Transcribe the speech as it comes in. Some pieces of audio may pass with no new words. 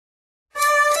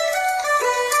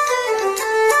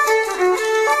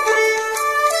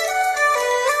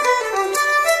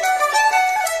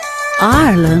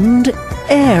Ireland,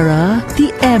 Era,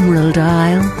 the Emerald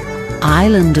Isle.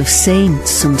 Island of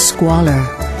saints and squalor,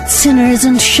 sinners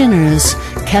and shinners,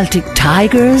 Celtic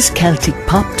tigers, Celtic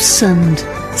pups and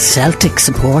Celtic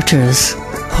supporters.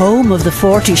 Home of the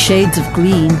 40 Shades of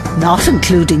Green, not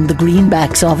including the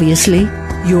greenbacks obviously.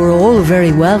 You're all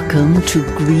very welcome to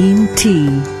green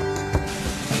tea.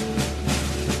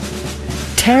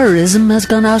 Terrorism has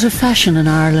gone out of fashion in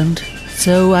Ireland,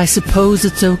 so I suppose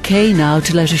it's okay now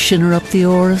to let a shinner up the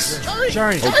Oras.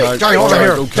 Jerry, over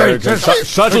here. Okay.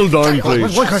 Settle down,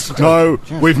 please. Now,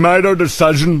 we've made our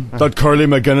decision that Curly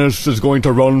McGuinness is going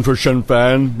to run for Sinn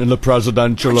Féin in the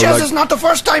presidential election. This is not the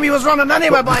first time he was running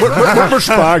anyway, boy. With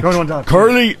respect,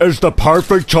 Curly is the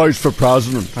perfect choice for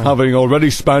president, having already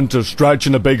spent a stretch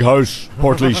in a big house,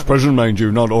 Portlaoise prison, mind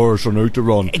you, not Oras or Newt to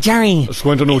run. Jerry,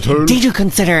 Swinton O'Toole. Did you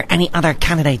consider any other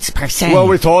candidates per se? Well,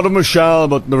 we thought of Michelle,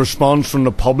 but the response from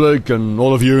the public and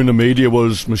all of you in the media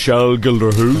was Michelle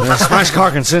Gilder-Who. Smash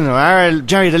Cork and Sinner.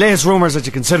 Jerry, the latest rumours that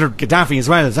you considered Gaddafi as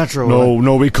well, is that true?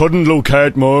 No, we couldn't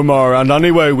locate Muammar, and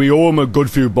anyway, we owe him a good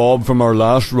few bob from our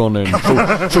last run-in.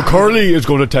 So Curly is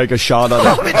going to take a shot at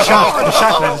it.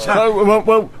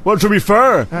 Well, to be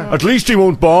fair, at least he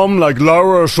won't bomb like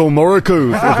Laura or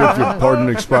Somuriku, if you pardon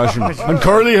the expression. And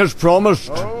Curly has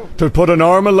promised to put an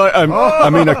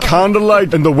a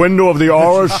candlelight in the window of the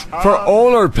Oras for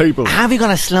all our people. Have you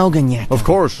got a slogan yet? Of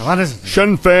course. What is it?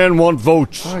 Sinn Féin want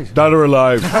votes. Dead or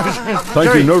alive.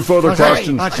 Thank you. No further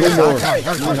questions. No more.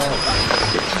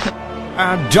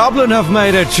 Dublin have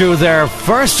made it to their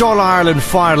first All-Ireland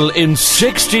final in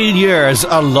 16 years.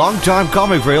 A long time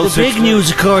coming for The big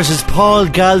news, of course, is Paul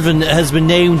Galvin has been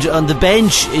named on the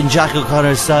bench in Jack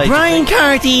O'Connor's side. Brian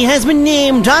Carthy has been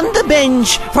named on the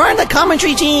bench for the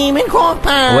commentary team in Cork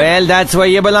Park. Well, that's where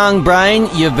you belong, Brian.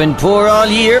 You've been poor all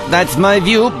year. That's my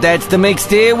view. That's the make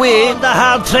stay away. The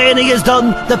hard training is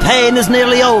done, the pain is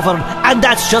nearly over, and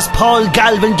that's just Paul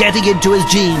Galvin getting into his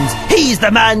genes. He's the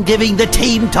man giving the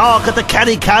team talk at the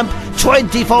Kenny camp,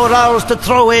 24 hours to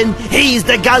throw in. He's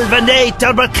the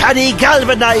Galvinator, but can he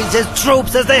galvanise his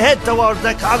troops as they head towards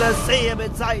the Coliseum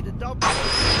inside the Dublin?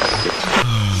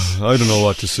 I don't know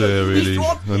what to say, really.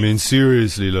 I mean,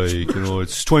 seriously,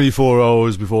 it's 24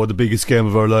 hours before the biggest game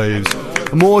of our lives.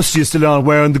 And most of you still aren't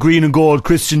wearing the green and gold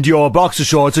Christian Dior boxer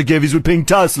shorts I gave you with pink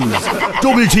tassels.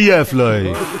 WTF,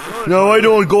 Now, I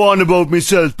don't go on about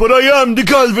myself, but I am the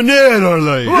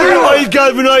Galvinator, I'll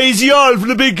galvanise you all for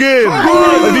the big game.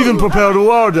 I've even prepared a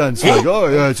war dance, Oh,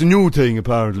 yeah, it's a new thing,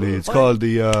 apparently. It's called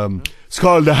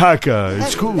the haka.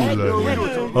 It's cool,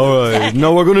 Alright,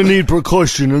 now we're gonna need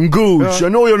percussion and gooch. I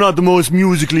know you're not the most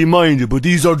musically minded, but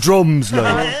these are drums,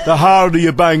 The harder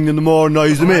you bang, the more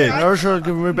noise they make. I'm sure I'll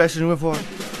give him my best in for.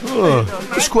 Oh,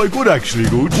 that's quite good, actually,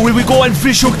 Gooch. Will we go and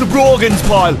fish hook the Brogans,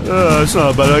 Paul? It's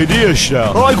not a bad idea,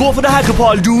 Shah. Oh, I go for the hacker,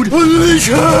 Paul, dude.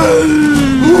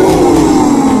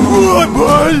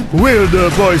 We're the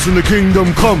boys from the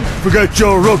kingdom come. Forget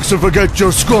your rucks and forget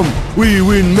your scrum. We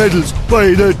win medals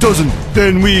by the dozen.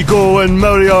 Then we go and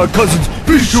marry our cousins.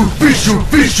 Fish shoot, fish shoot,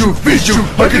 fish shoot, fish shoot.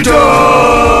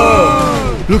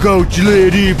 Look out, you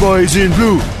lady boys in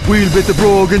blue. We'll bet the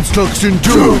Brogans tucks in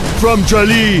two. From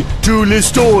Tralee to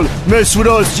Listowel. Mess with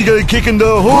us, you get a kick in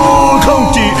the whole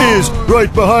county is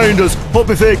right behind us. Hope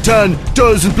a fake tan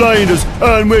doesn't blind us.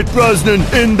 And with Brosnan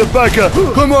in the backer.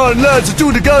 Come on, lads,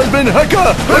 do the Galvin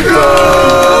haka!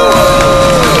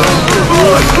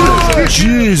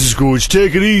 Jesus, Coach,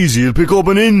 take it easy. You'll pick up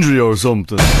an injury or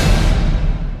something.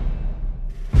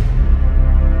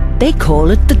 They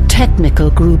call it the Technical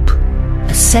Group.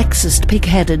 A sexist,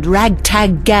 pig-headed,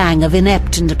 ragtag gang of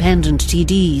inept independent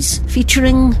TDs,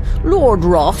 featuring Lord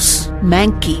Ross,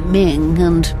 Manky Ming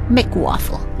and Mick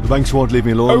Waffle. The banks won't leave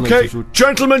me alone. Okay,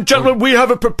 gentlemen, we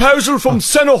have a proposal from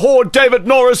Senator David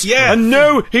Norris, and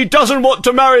no, he doesn't want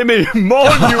to marry me,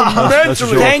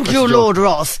 monumentally. Thank you, Lord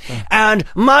Ross, and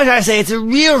might I say it's a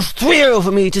real thrill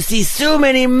for me to see so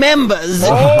many members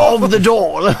of the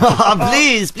Dáil.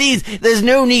 Please, there's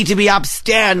no need to be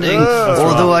upstanding,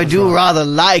 although I do rather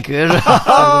like it.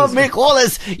 Mick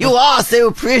Wallace, you are so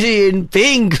pretty in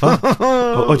pink.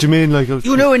 What do you mean,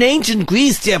 You know, in ancient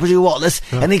Greece, Deputy Wallace,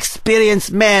 an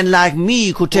experienced man like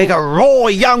me could take a raw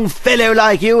young fellow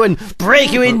like you and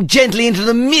break you in gently into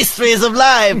the mysteries of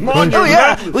life. Oh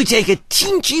yeah, we take a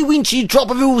teensy-weensy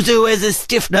drop of ouzo as a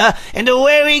stiffener and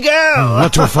away we go.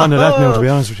 Not too fond of that now, to be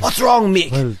honest with you. What's wrong,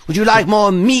 Mick? Would you like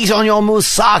more meat on your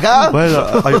moussaka?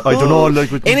 Well, I don't know,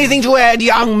 Anything to add,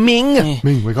 young Ming?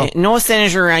 Ming, wake up. No,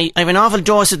 Senator, I have an awful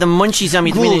dose of the munchies on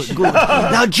me. Good.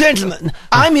 Now, gentlemen,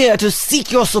 I'm here to seek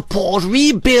your support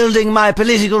rebuilding my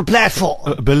political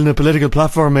platform. Building a political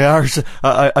platform for me, Art.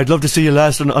 I'd love to see you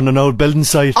last on an old building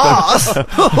site.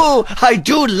 Oh, I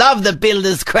do love the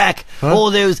builder's crack. Huh? Oh,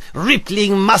 those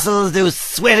rippling muscles, those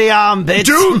sweaty armpits.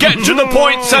 Do get to the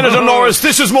point, Senator Norris.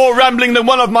 This is more rambling than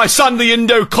one of my son the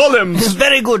Indo columns.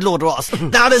 Very good, Lord Ross.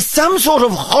 Now, there's some sort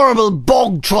of horrible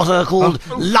bog trotter called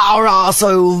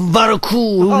Lauraso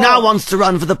Varaku who now wants to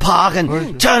run for the park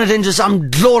and turn it into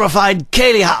some glorified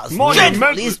Cayley house.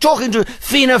 Dreadful. He's talking to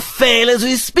Fianna Fáil as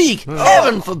we speak.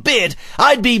 Heaven forbid.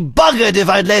 I'd be buggered if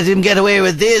I'd let him get away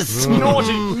with this.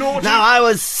 Naughty. Now, I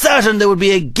was certain there would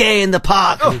be a gay in the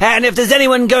park. And if there's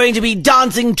anyone going to be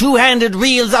dancing two-handed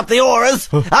reels up the auras,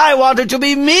 I want it to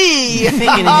be me.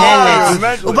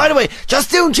 Oh, by the way,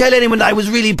 just don't tell anyone that I was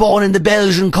really born in the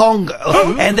Belgian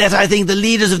Congo and that I think the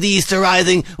leaders of the Easter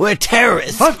Rising were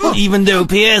terrorists. Even though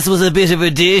Pierce was a bit of a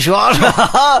dish,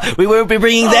 what? We won't be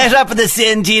bringing that up at the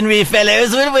centenary,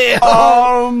 fellows, will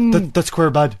we? That's queer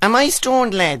bad. Am I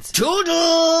stoned, lads?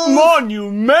 Toodles!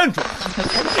 Monumental.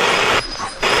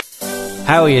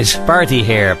 How is Bertie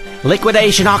here?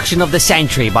 Liquidation auction of the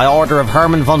century by order of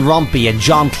Herman von Rompuy and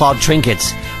Jean-Claude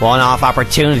Trinkets. One-off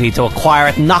opportunity to acquire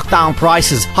at knockdown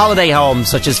prices holiday homes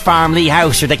such as Farmley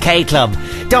House or the K-Club.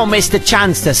 Don't miss the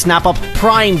chance to snap up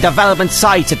prime development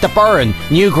sites at the Burren,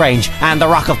 Newgrange and the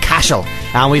Rock of Cashel.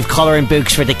 And we've colouring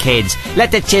books for the kids.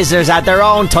 Let the chiselers add their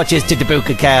own touches to the book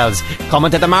of cows.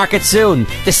 Coming to the market soon.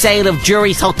 The sale of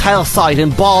Jury's Hotel site in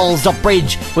Balls Up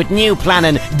Bridge with new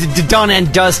planning done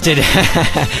and dusted.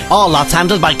 All lots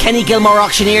handled by Kenny Gilmore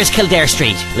Auctioneers, Kildare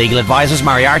Street. Legal advisors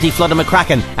Moriarty, Flood and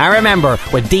McCracken. And remember,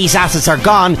 when these assets are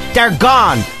gone, they're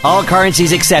gone. All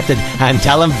currencies accepted. And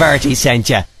tell them Bertie sent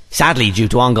you. Sadly, due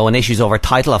to ongoing issues over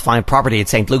title of fine property at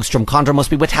St. Luke's, Drumcondra must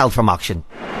be withheld from auction.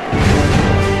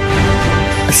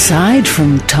 Aside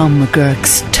from Tom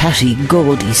McGurk's tatty,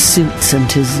 gaudy suits and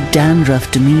his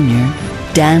dandruff demeanour,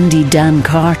 Dandy Dan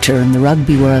Carter and the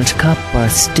Rugby World Cup are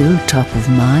still top of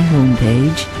my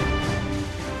homepage.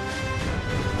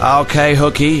 Okay,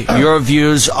 Hooky, your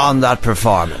views on that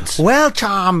performance? Well,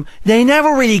 Tom, they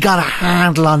never really got a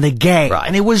handle on the game. Right.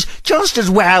 And it was just as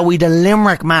well we the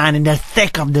Limerick man in the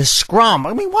thick of the scrum.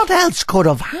 I mean, what else could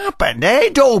have happened, eh,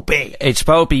 Dopey? It's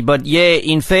Popey, but yeah,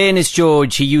 in fairness,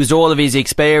 George, he used all of his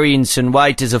experience and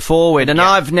weight as a forward, and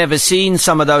I've never seen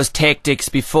some of those tactics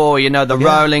before, you know, the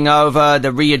rolling over,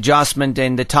 the readjustment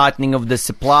and the tightening of the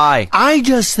supply. I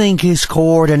just think his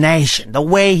coordination, the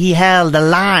way he held the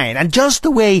line, and just the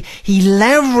way he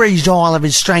leveraged all of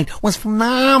his strength was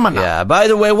phenomenal. Yeah, by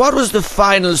the way, what was the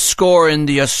final score in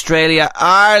the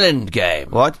Australia-Ireland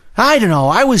game? What? I don't know,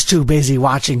 I was too busy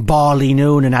watching Baldy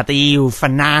Noonan at the EU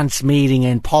finance meeting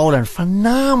in Poland.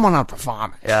 Phenomenal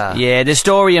performance. Yeah, the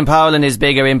story in Poland has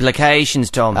bigger implications,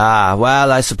 Tom. Ah,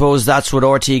 well, I suppose that's what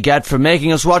RT get for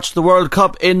making us watch the World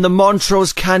Cup in the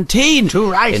Montrose canteen. Too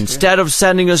right. Instead of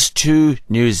sending us to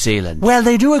New Zealand. Well,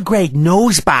 they do a great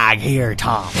nose bag here,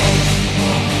 Tom.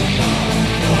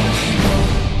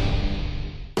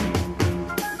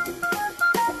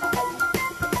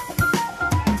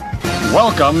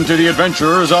 Welcome to the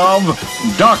adventures of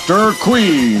Dr.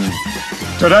 Queen.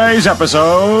 Today's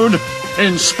episode,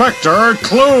 Inspector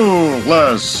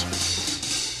Clueless.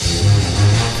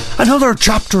 Another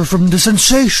chapter from the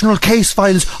sensational case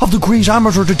files of the great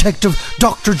amateur detective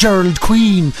Dr. Gerald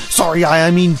Queen. Sorry,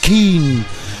 I mean Keane.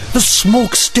 The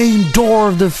smoke-stained door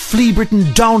of the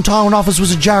flea-bitten downtown office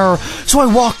was ajar, so I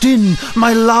walked in,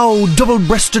 my loud,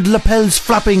 double-breasted lapels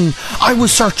flapping. I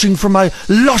was searching for my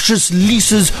luscious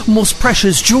Lisa's most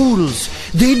precious jewels.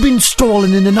 They'd been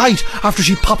stolen in the night after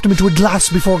she popped them into a glass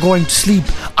before going to sleep.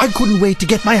 I couldn't wait to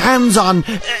get my hands on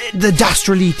the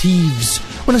dastardly thieves.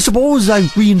 Well, I suppose I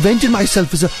reinvented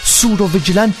myself as a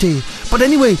pseudo-vigilante. But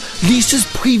anyway, Lisa's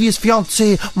previous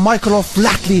fiancé, Michael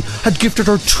O'Flatley, had gifted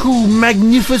her two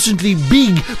magnificently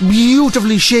big,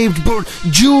 beautifully shaped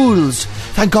jewels.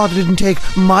 Thank God I didn't take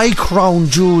my crown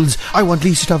jewels. I want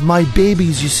Lisa to have my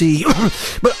babies, you see.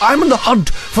 But I'm on the hunt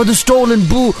for the stolen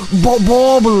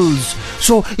baubles.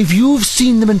 So if you've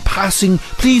seen them in passing,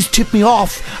 please tip me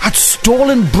off at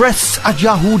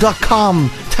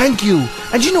stolenbreasts@yahoo.com. Thank you.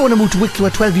 And you know, when I moved to Wicklow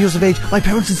at 12 years of age, my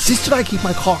parents insisted I keep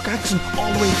my Cork accent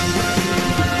all the way through.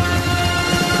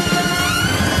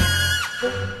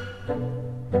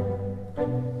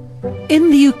 In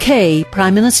the UK,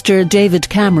 Prime Minister David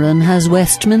Cameron has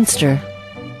Westminster.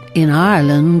 In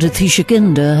Ireland, Taoiseach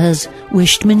Enda has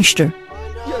Westminster.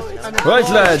 Right,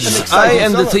 lads, I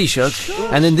am the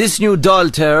Taoiseach, and in this new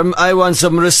Dáil term, I want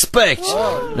some respect.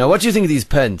 Now, what do you think of these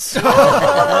pence?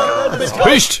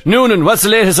 Pisht, Noonan, what's the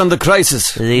latest on the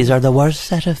crisis? These are the worst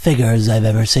set of figures I've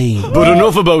ever seen. But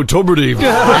enough about Tuberty.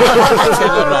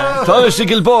 Thomas de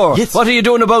Gilboa, what are you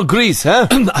doing about Greece, huh?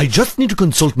 I just need to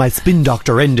consult my spin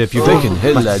doctor, Enda, if you Fucking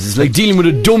hell, lads, it's like dealing with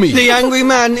a dummy. The angry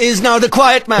man is now the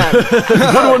quiet man.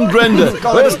 Good one, Brenda.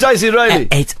 Where's Dicey Riley?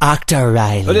 It's Octor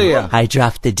Riley. Oh, there you are. I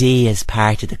dropped the D as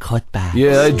part of the cutback.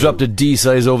 Yeah, I dropped a D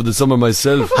size over the summer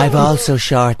myself. I've also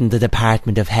shortened the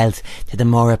Department of Health to the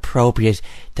more appropriate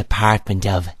Department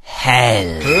of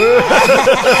Hell.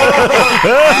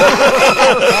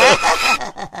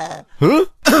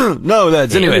 No,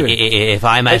 lads, anyway. If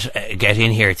I might get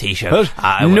in here,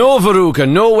 Taoiseach. No, Veruca,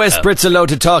 no West Brits allowed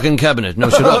to talk in cabinet. No,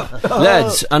 shut up.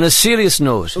 Lads, on a serious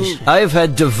note, I've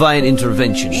had divine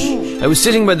intervention. I was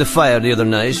sitting by the fire the other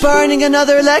night. Burning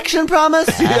another election promise?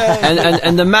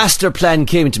 And the master plan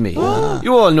came to me.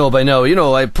 You all know by now,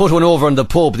 I put one over on the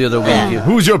Pope the other week.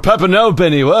 Who's your papa now,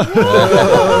 Benny, what?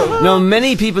 Now,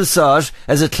 many people saw it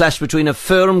as a clash between a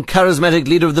firm, charismatic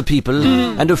leader of the people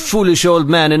and a foolish old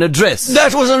man in a dress.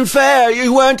 That was unfair.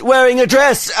 You weren't wearing a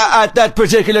dress at that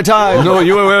particular time. No,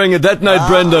 you were wearing it that night,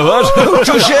 Brenda, what?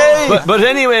 Touché. But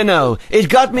anyway now, it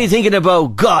got me thinking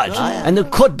about God and the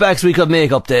cutbacks we could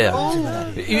make up there.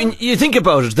 You think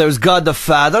about it, there's God the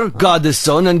Father, God the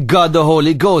Son and God the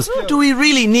Holy Ghost. Do we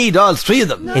really need all three of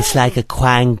them? It's like a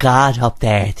Quang God up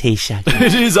there, Taoiseach.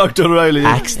 It is Octor Riley.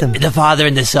 Axe them. The Father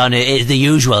and the Son is the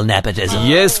usual nepotism.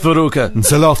 Yes, Veruca. And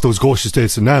sell off those ghost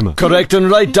estates in Nama. Correct and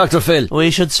right, Dr. Phil.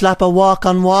 We should slap a walk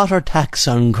on water tax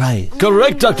on Christ.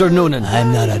 Correct, Dr. Noonan.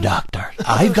 I'm not a doctor.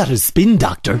 I've got a spin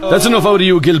doctor. That's enough out of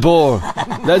you, Gilboa.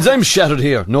 Lads, I'm shattered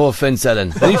here. No offence,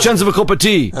 Alan. Any chance of a cup of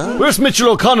tea? Where's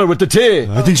Mitchell O'Connor with the tea?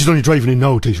 I think she's only driving in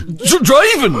now, Taoiseach.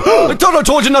 Driving? I thought I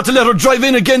told you not to let her drive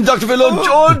in again, Dr. Phil.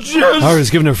 Oh, Jesus. Harry's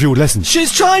giving her a few lessons.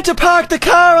 She's trying to park the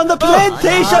car on the plane,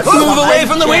 Taoiseach. Move away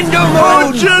from the window,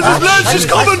 Oh, Jesus, lads, she's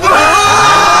coming back!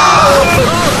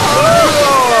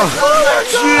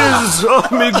 Jesus, oh,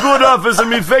 me good office and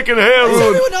me fucking hair. Is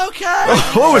everyone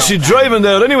okay? What was she driving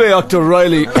there anyway, Octor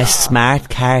Riley? A smart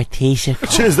car, Taoiseach.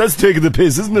 Jeez, that's taking the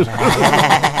piss, isn't it?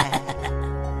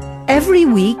 Every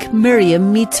week,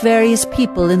 Miriam meets various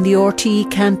people in the RTE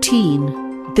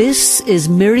canteen. This is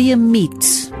Miriam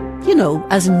Meets. You know,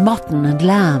 as in mutton and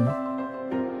lamb.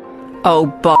 Oh,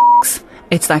 box.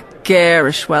 It's that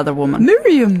garish weather woman.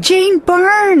 Miriam. Jane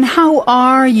Byrne, how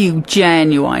are you,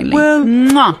 genuinely? Well,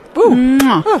 mwah,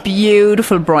 mwah.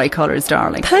 Beautiful bright colours,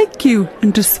 darling. Thank you.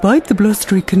 And despite the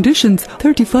blustery conditions,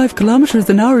 35 kilometres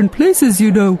an hour in places,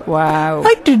 you know. Wow.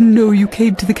 I didn't know you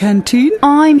came to the canteen.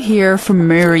 I'm here for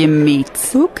Miriam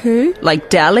Meats. Okay. Like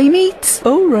deli meats?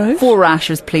 Oh, right. 4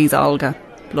 rashers, please, Olga.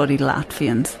 Bloody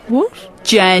Latvians. What?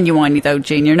 Genuinely though,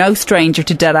 Jean, you're no stranger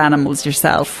to dead animals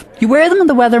yourself. You wear them in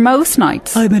the weather most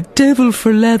nights. I'm a devil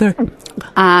for leather.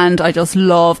 And I just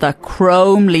love that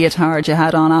chrome leotard you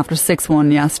had on after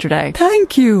 6-1 yesterday.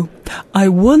 Thank you. I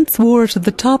once wore it at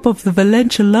the top of the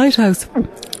Valencia lighthouse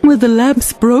where the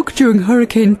lamps broke during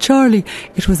Hurricane Charlie.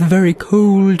 It was very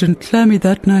cold and clammy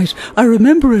that night. I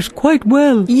remember it quite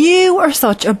well. You are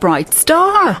such a bright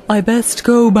star. I best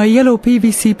go. My yellow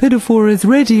PVC pinafore is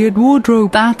ready in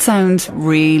wardrobe. That sounds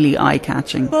really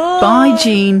eye-catching. Bye,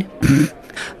 Jean.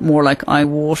 More like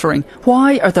eye-watering.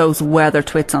 Why are those weather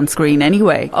twits on screen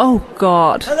anyway? Oh,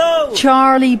 God. Hello.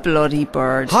 Charlie Bloody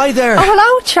Bird. Hi there. Oh,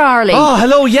 hello, Charlie. Oh,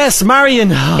 hello, yes, Marion.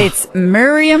 It's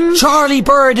Miriam. Charlie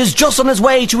Bird is just on his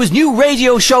way to his new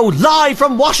radio show live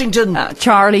from Washington.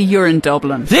 Charlie, you're in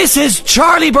Dublin. This is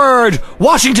Charlie Bird,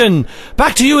 Washington.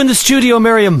 Back to you in the studio,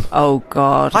 Miriam. Oh,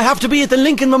 God. I have to be at the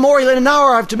Lincoln Memorial in an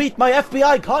hour. I have to meet my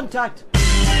FBI contact.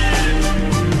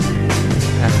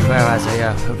 Where was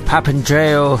I?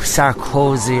 Papandreou,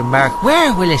 Sarkozy, Mark.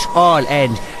 Where will it all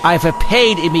end? I've a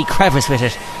pain in me crevice with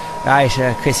it. Right,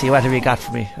 Chrissy, what have you got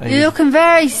for me? You're looking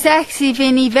very sexy,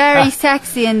 Vinny. Very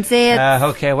sexy indeed.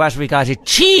 Okay, what have we got here?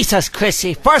 Jesus,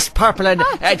 Chrissy. First purple and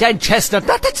then chestnut.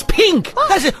 That's pink.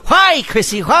 That's it. Why,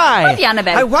 Chrissy, why? What are you on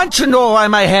about? I want to know why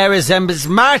my hair resembles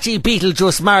Marty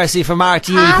Beetlejuice Marcy from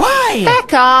RTE. Why?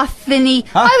 Back off, Vinny.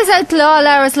 I was out till all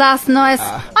hours last night.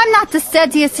 I'm not the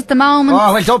steadiest at the moment.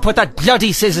 Oh, well, don't put that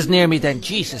bloody scissors near me then.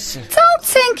 Jesus. Don't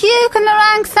think you can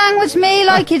orang sandwich me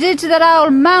like you did to that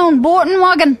old Mountbatten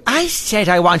wagon. I said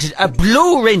I wanted a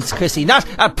blue rinse, Chrissy, not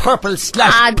a purple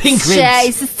 / pink rinse.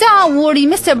 Jesus, don't worry,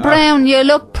 Mr. Brown. You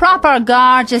look proper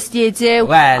gorgeous, you do.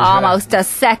 Well, almost as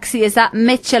sexy as that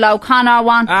Mitchell O'Connor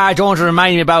one. Don't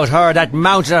remind me about her. That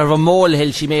mountain out of a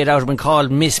molehill she made out of and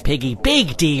called Miss Piggy.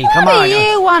 Big deal. Come on. What are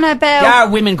you on about? Yeah,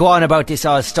 women go on about this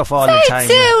all stuff all the time.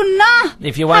 They do not.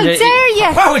 If you want How dare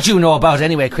you? What would you know about it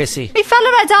anyway, Chrissy? Me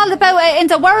fella read all about it in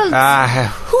the world.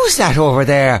 Who's that over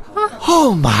there?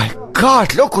 Oh my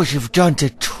God, look what you've done to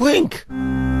Twink. You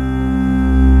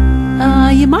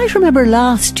might remember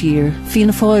last year,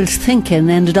 Fianna Fáil's thinking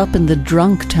ended up in the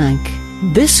drunk tank.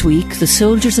 This week, the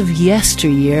soldiers of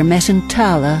yesteryear met in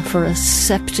Tala for a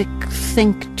septic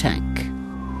think tank.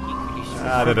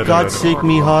 For God's sake,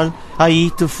 Michal, I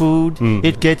eat the food,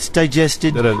 it gets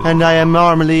digested, and I am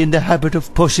normally in the habit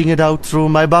of pushing it out through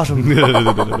my bottom.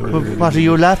 What are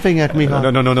you laughing at,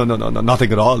 Michal? No,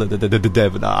 nothing at all.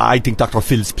 Devin, I think Dr.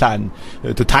 Phil's plan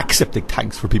to tax septic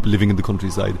tanks for people living in the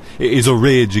countryside is a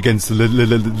rage against the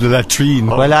latrine.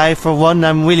 Well, I, for one,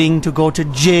 am willing to go to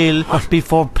jail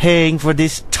before paying for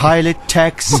this toilet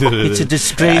tax. It's a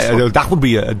disgrace. That would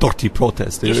be a dirty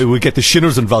protest. It would get the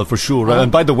shinners involved for sure.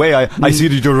 And by the way, I see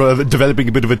that you're developing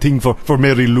a bit of a thing for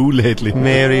Mary Lou lately.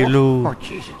 Mary Lou.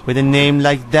 With a name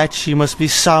like that, she must be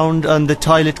sound on the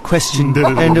toilet question.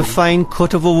 And a fine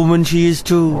cut of a woman she is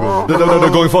too. No,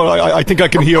 going forward, I think I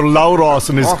can hear Lauros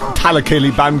and his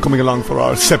Talakeli band coming along for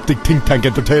our septic think tank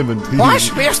entertainment. What?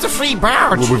 Where's the free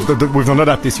barge? We've none of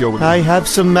that this year. I have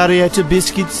some Marietta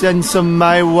biscuits and some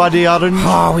My Waddy orange.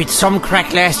 Oh, we'd some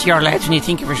crack last year, lads, when you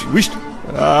think of it. Wished.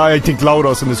 I think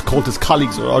Lauros and his cultist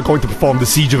colleagues are going to perform the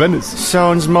Siege of Venice.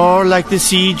 Sounds more like the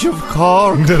Siege of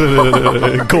Cork.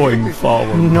 Going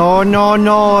forward.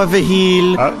 No, of a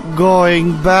heel.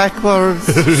 Going backwards.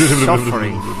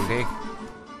 Suffering.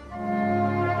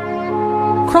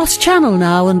 Cross-channel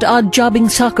now, and odd-jobbing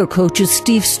soccer coaches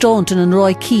Steve Staunton and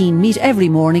Roy Keane meet every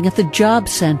morning at the Job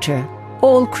Centre.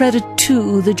 All credit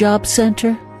to the Job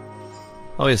Centre.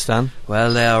 Oh, you Stan?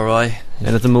 Well, there, Roy.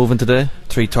 Anything moving today?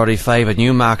 3:35 at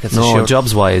Newmarket. No,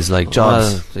 jobs-wise, like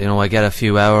jobs. Well, I get a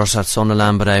few hours at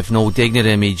Sunderland, but I've no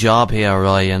dignity in me job here,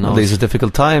 Roy, Well, these are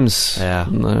difficult times. Yeah.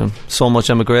 So much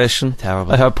emigration.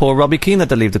 Terrible. I heard poor Robbie Keane had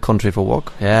to leave the country for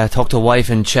work. Yeah, took the wife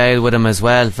and child with him as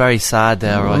well. Very sad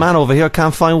there, Roy. The man over here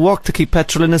can't find work to keep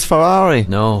petrol in his Ferrari.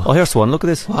 No. Oh, here's one. Look at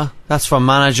this. What? That's from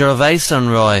manager of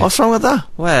Iceland, Roy. What's wrong with that?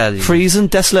 Well, Freezing,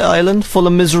 desolate island, full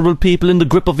of miserable people in the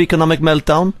grip of economic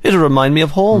meltdown. It'll remind me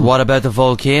of home. What about the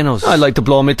volcanoes? I like to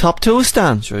blow me top too,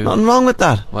 Stan. True. Nothing wrong with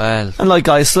that. Well, And like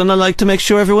Iceland, I like to make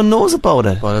sure everyone knows about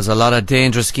it. there's a lot of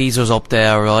dangerous geezers up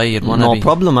there, Roy. You'd want to No be...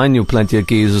 problem, I knew plenty of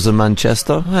geezers in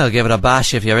Manchester. Well, give it a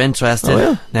bash if you're interested. Oh,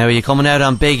 yeah? Now, are you coming out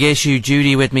on big issue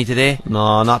duty with me today?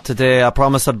 No, not today. I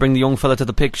promised I'd bring the young fella to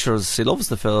the pictures. He loves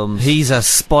the films. He's a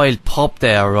spoiled pup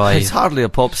there, Roy. It's hardly a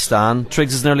pup, Stan.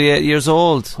 Triggs is nearly 8 years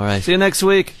old. Alright. See you next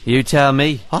week. You tell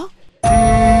me. Huh?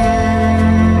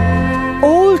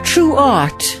 All true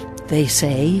art, they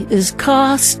say, is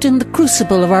cast in the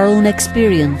crucible of our own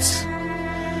experience.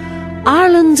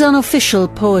 Ireland's unofficial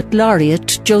poet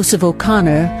laureate, Joseph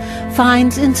O'Connor,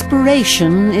 finds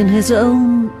inspiration in his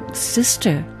own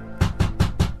sister.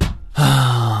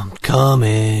 I'm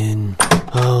coming.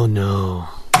 Oh no.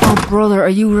 Oh, brother, are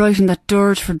you writing that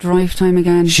dirge for drive time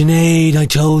again? Sinead, I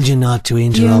told you not to You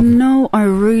interrupt. know, I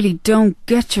really don't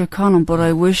get your column, but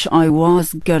I wish I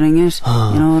was getting it.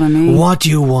 You know what I mean? What do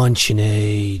you want,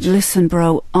 Sinead? Listen,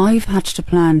 bro, I've hatched a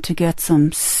plan to get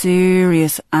some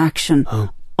serious action. Oh.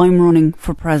 I'm running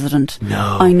for president.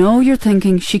 No. I know you're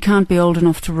thinking she can't be old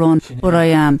enough to run, but I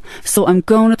am. So I'm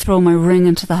going to throw my ring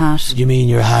into the hat. You mean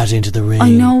your hat into the ring?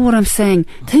 I know what I'm saying.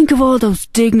 Think of all those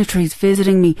dignitaries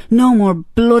visiting me. No more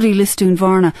bloody Listune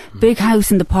Varna. Big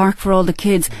house in the park for all the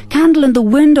kids. Candle in the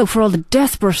window for all the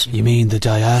desperate. You mean the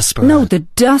diaspora? No, the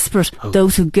desperate.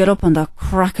 Those who get up on the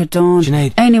crack of dawn.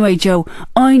 Sinead. Anyway, Joe,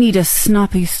 I need a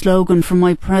snappy slogan for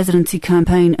my presidency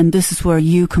campaign, and this is where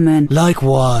you come in. Like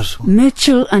what?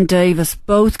 Mitchell and Davis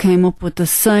both came up with the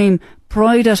same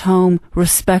pride at home,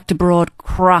 respect abroad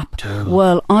crap. Terrible.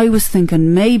 Well, I was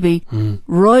thinking maybe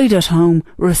ride at home,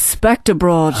 respect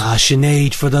abroad. Ah,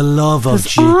 Sinead, for the love of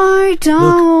 'Cause I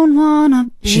don't wanna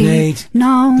be Sinead,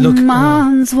 no look,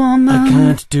 man's woman. I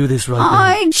can't do this right now.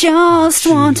 I just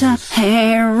want a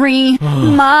hairy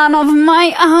man of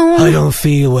my own. I don't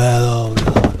feel well, oh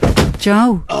no.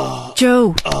 Joe.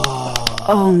 Joe.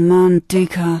 Oh man,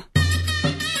 Dika.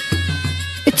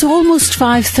 It's almost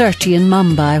 5:30 in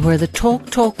Mumbai, where the Talk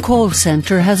Talk call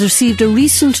centre has received a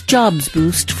recent jobs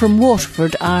boost from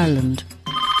Waterford, Ireland.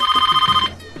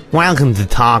 Welcome to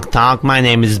Talk Talk. My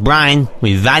name is Brian.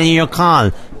 We value your call.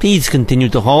 Please continue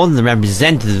to hold. The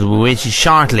representative will reach you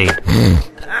shortly.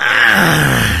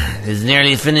 it's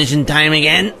nearly finishing time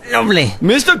again. Lovely.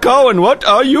 Mr. Cowan, what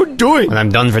are you doing? Well, I'm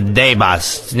done for the day,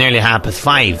 boss. It's nearly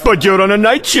 5:30. But you're on a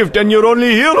night shift and you're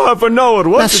only here half an hour.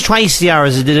 That's twice the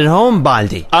hours I did at home,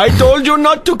 Baldy. I told you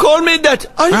not to call me that.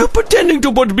 Are you pretending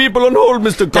to put people on hold,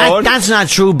 Mr. Cowan? That's not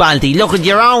true, Baldy. Look,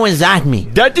 you're always at me.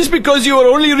 That is because you are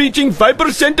only reaching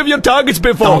 5% of your targets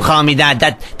before. Don't call me that.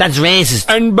 That's racist.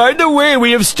 And by the way,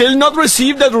 we have still not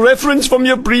received that reference from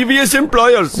your previous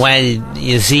employers. Well,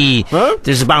 you see,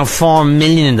 there's about 4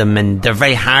 million of them, and they're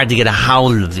very hard to get a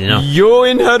hold of, you know. You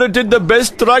inherited the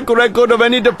best track record of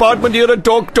any department here at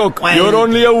Tok Tok. Well, you're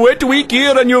only a wet week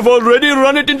here and you've already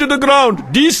run it into the ground.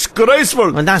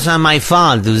 Disgraceful. Well, that's not my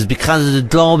fault. It was because of the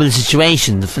global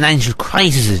situation, the financial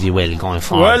crisis, if you will, going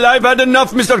forward. Well, I've had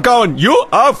enough, Mr. Cowan. You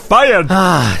are fired.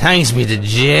 Thanks be to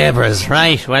jabbers.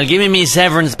 Right, well, give me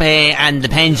severance pay and the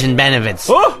pension benefits.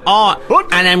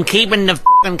 And I'm keeping the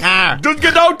f***ing car. Just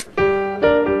get out.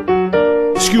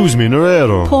 Excuse me,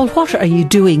 Narero. Paul, what are you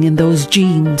doing in those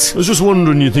jeans? I was just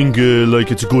wondering, you think,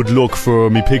 it's a good look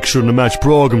for me picture in the match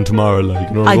programme tomorrow, you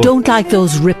know? I don't like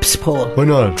those rips, Paul. Why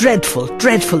not? Dreadful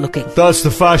looking. That's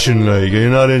the fashion, you're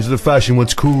not into the fashion,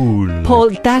 what's cool. Paul,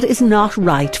 that is not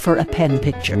right for a pen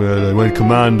picture. Well, I went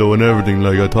commando and everything,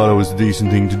 I thought it was a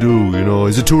decent thing to do, you know.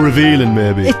 Is it too revealing,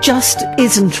 maybe? It just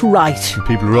isn't right.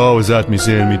 People are always at me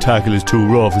saying me tackle is too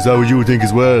rough. Is that what you think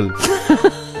as well?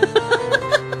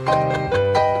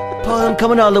 I'm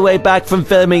coming all the way back from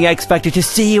filming X Factor to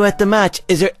see you at the match.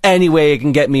 Is there any way you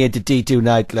can get me into D2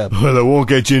 nightclub? Well, I won't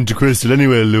get you into Crystal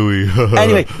anyway, Louis.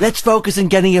 Anyway, let's focus on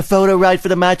getting your photo right for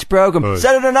the match programme. Right.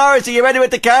 Senator Norris, are you ready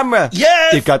with the camera?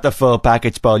 Yes! You've got the full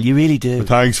package, Paul. You really do. Well,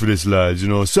 thanks for this, lads. You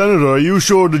know, Senator, are you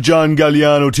sure the John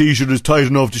Galliano t-shirt is tight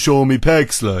enough to show me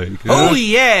pecs, Oh,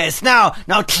 yes. Now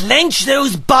clench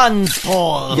those buns,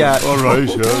 Paul. Yeah. All right,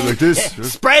 like this.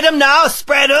 Spread them now,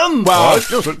 spread them. Wow.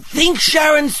 Think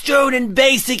Sharon Stone in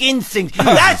Basic Instinct.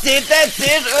 That's it.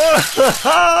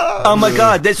 Oh my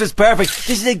God, this was perfect.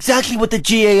 This is exactly what the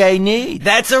GAA need.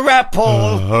 That's a wrap,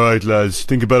 Paul. All right, lads.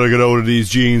 Think I better get out of these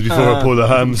jeans before I pull a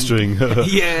hamstring.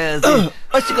 Yes.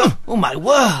 Oh my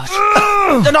word.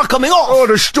 They're not coming off. Oh,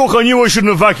 they're stuck on you. I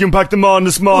shouldn't have vacuum packed them on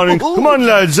this morning. Come on,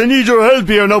 lads. I need your help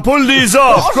here. Now pull these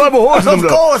off. Grab a hold of them.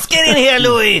 Of course. Get in here,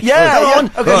 Louis. Yeah. Come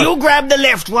on. Okay. You grab the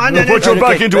left one. Now put your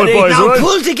back into it, boys. Now Right?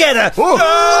 pull together. Oh,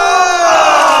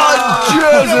 I'll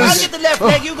Jesus. get the left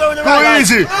leg. You go in the right.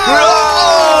 Crazy.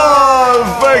 Oh,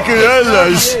 fucking hell,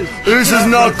 lads. This is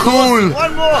not cool.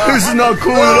 One more. This is not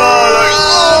cool at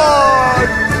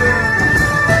all.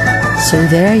 So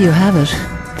there you have it.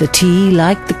 The tea,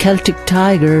 like the Celtic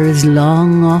tiger, is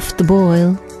long off the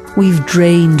boil. We've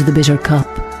drained the bitter cup.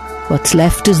 What's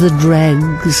left is the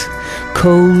dregs,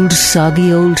 cold,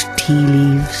 soggy old tea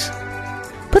leaves.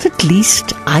 But at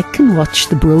least I can watch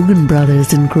the Brogan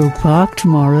Brothers in Croke Park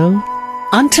tomorrow.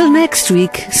 Until next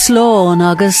week, slán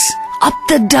agus, up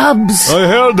the dubs. I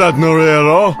heard that,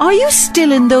 Norero. Are you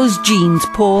still in those jeans,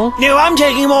 Paul? No, I'm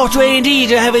taking him off to A&E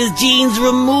to have his jeans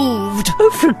removed.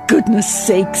 Oh, for goodness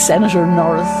sake, Senator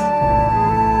Norris.